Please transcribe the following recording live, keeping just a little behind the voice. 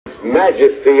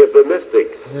majesty of the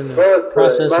mystics. We're in the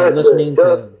process of listening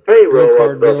to Bill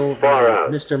Cardwell and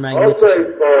Mr.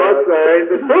 Magnificent.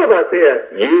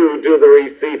 You do the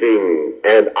receiving,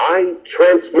 and I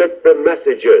transmit the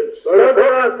messages. He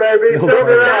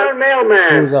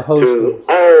was a host To of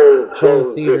all Channel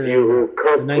those Theater of you who in the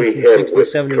comprehend 1960s, with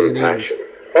 70s, and 80s. compassion.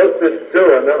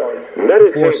 Before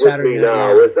Meditate with Saturday me Night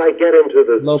now Live. as I get into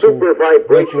the super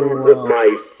vibrations of my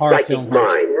horror psychic film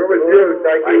host. mind. There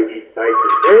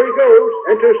he goes,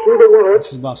 enters through the wallet.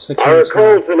 This is about 6 Our minutes call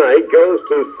long. tonight goes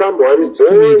to someone It's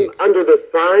born comedic. under the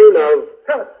sign of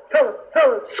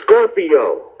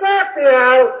Scorpio.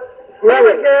 Scorpio! Well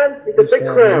again, it's a Used to big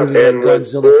have crowd. movies like And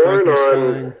was Godzilla, born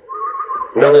Frankenstein,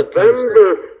 all that kind of stuff.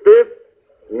 November 5th,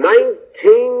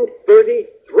 1933.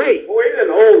 Oh, he's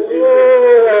an old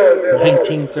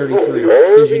 1933.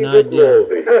 Oldies Gives you an but idea.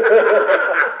 moldies.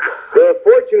 The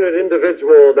fortunate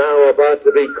individual now about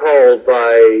to be called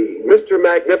by Mr.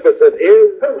 Magnificent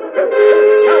is...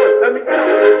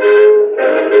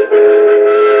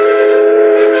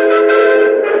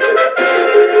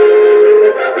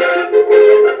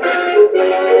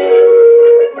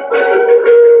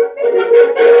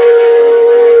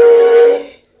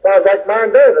 Sounds like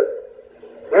Mount David.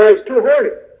 Well, he's too horny.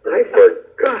 I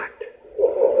forgot.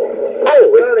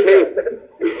 Oh, it came...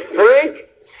 Frank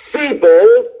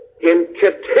Seabold in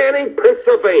Kittanning,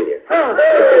 Pennsylvania.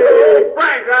 Hey,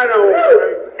 Frank, I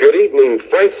know. Good evening,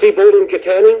 Frank Seabold in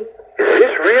Kittanning. Is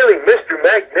this really Mr.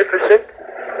 Magnificent?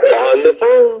 On the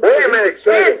phone. Wait a minute,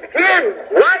 Ken,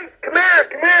 wife, come here,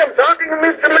 I'm talking to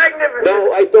Mr. Magnificent.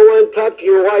 No, I don't want to talk to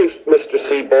your wife, Mr.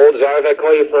 Seabold. Is that if I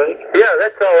call you Frank? Yeah,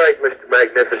 that's all right, Mr.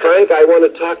 Magnificent. Frank, I want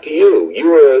to talk to you. You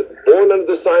were born under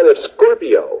the sign of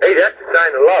Scorpio. Hey, that's a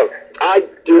sign of love. I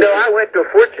do... No, I went to a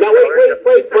fortune Now,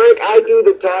 wait, Frank. I do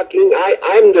the talking.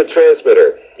 I'm the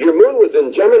transmitter. Your moon was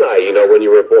in Gemini, you know, when you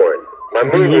were born. My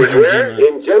moon was where?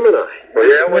 In Gemini. Well,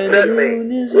 yeah, what's When that the mean?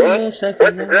 moon is What? in the What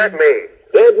second does that night. mean?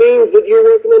 That means that you're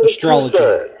working on Astrology. the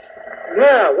two signs.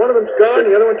 Yeah, one of them's gone,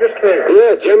 the other one just came.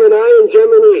 Yeah, Gemini and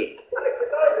Gemini.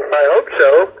 I hope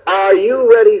so. Are you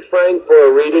ready, Frank, for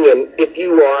a reading? And if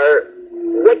you are,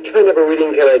 what kind of a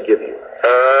reading can I give you?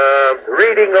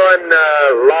 Reading on,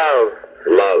 love.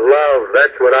 Love,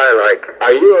 that's what I like.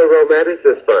 Are you a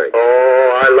romanticist, Frank?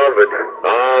 Oh, I love it.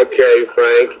 Okay,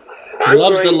 Frank. I'm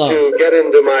Loves the going love. to get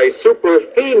into my super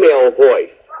female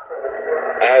voice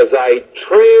as I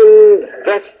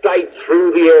transvestite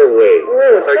through the airwaves.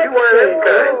 Are you one of them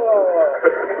kind?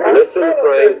 Listen,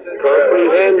 Frank.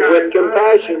 Comprehend with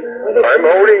compassion. I'm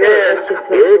holding hands.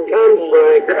 Here it comes,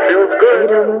 Frank. It feels good.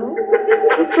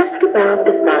 You're just about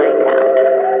to find out.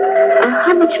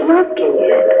 How much love can you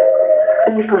have?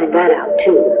 You find that out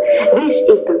too. This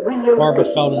is the real Barbara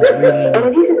thing. Feldon's reading.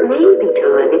 And it isn't maybe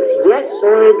time, it's yes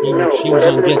or it's You no. know, she was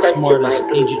on whatever the Get question Smart as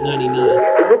might be. Agent 99.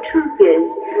 And the truth is,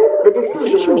 the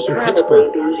decision she was will from probably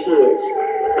Pittsburgh. be his,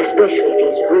 especially if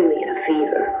he's really in a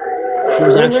fever. She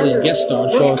was actually a guest star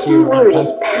on Channel His key Theater. word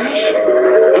is passion,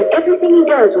 and everything he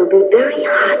does will be very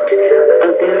hot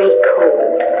or very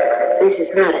cold. This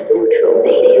is not a neutral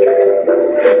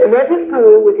native. Never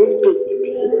fool with his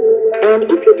dignity, and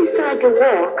if you decide to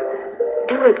walk,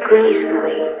 do it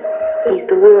gracefully. He's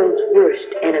the world's worst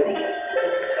enemy.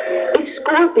 If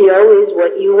Scorpio is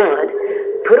what you want,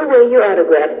 put away your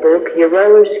autograph book, your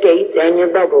roller skates, and your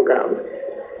bubble gum.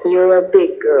 You're a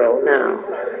big girl now.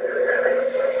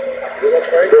 Well,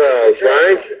 Frank,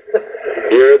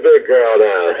 you're a big girl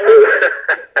now.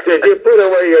 Did you put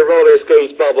away your roller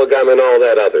skates, bubble gum, and all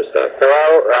that other stuff?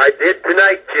 Well, I did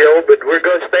tonight, Jill, but we're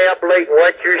going to stay up late and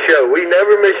watch your show. We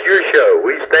never miss your show.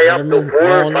 We stay up till 4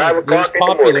 or 5 It was o'clock in the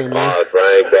popular, morning. man. Oh,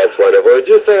 Frank, that's wonderful. Would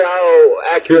you say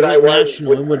how accurate I If it went was?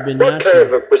 national, it would have been What kind of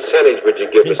national. a percentage would you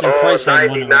give Vincent it? Oh, Price had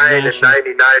one 99 that and was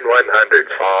national. 99 100.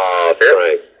 Oh,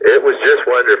 Frank. It was just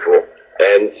wonderful.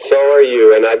 And so are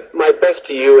you, and my best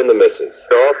to you and the missus.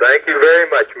 So, thank you very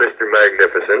much, Mr.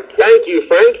 Magnificent. Thank you,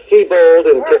 Frank Seabold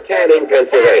in Kittanning,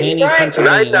 Pennsylvania. Tanning,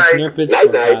 Pennsylvania. That's near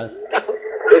Pittsburgh, guys.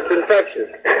 It's infectious.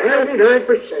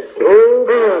 99%.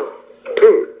 Oh.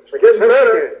 It's getting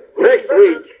better. Next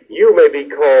week, you may be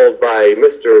called by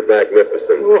Mr.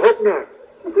 Magnificent. Well, hope not.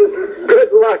 Good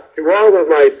luck to all of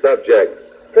my subjects.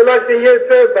 Good luck to you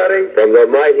too, buddy. From the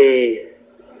mighty,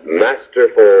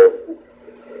 masterful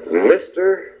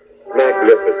Mr.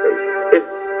 Magnificent.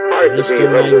 It's hard to Mr. be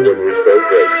humble when you're so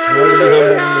great. Hard to be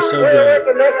humble when you're so We'll be great.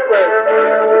 working next week.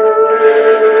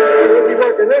 We'll be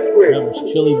working this week. That was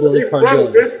Chili Billy We plugged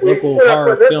Cardillo, this week. local Put up horror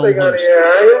with this film thing on the host. air,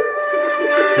 are you?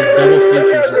 Did double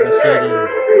features, like I said, in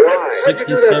Why?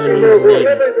 60s, 70s, and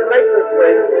 80s.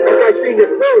 I seen the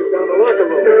clothes down the locker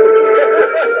room.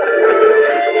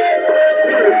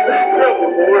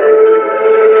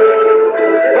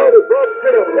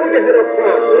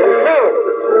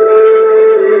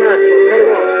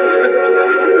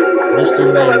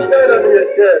 Mr. Magnificent.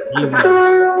 He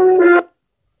was.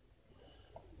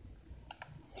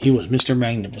 He was Mr.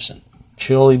 Magnificent.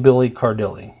 Chilly Billy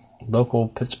Cardilli, local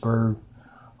Pittsburgh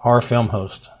horror film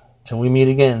host. Till we meet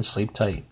again, sleep tight.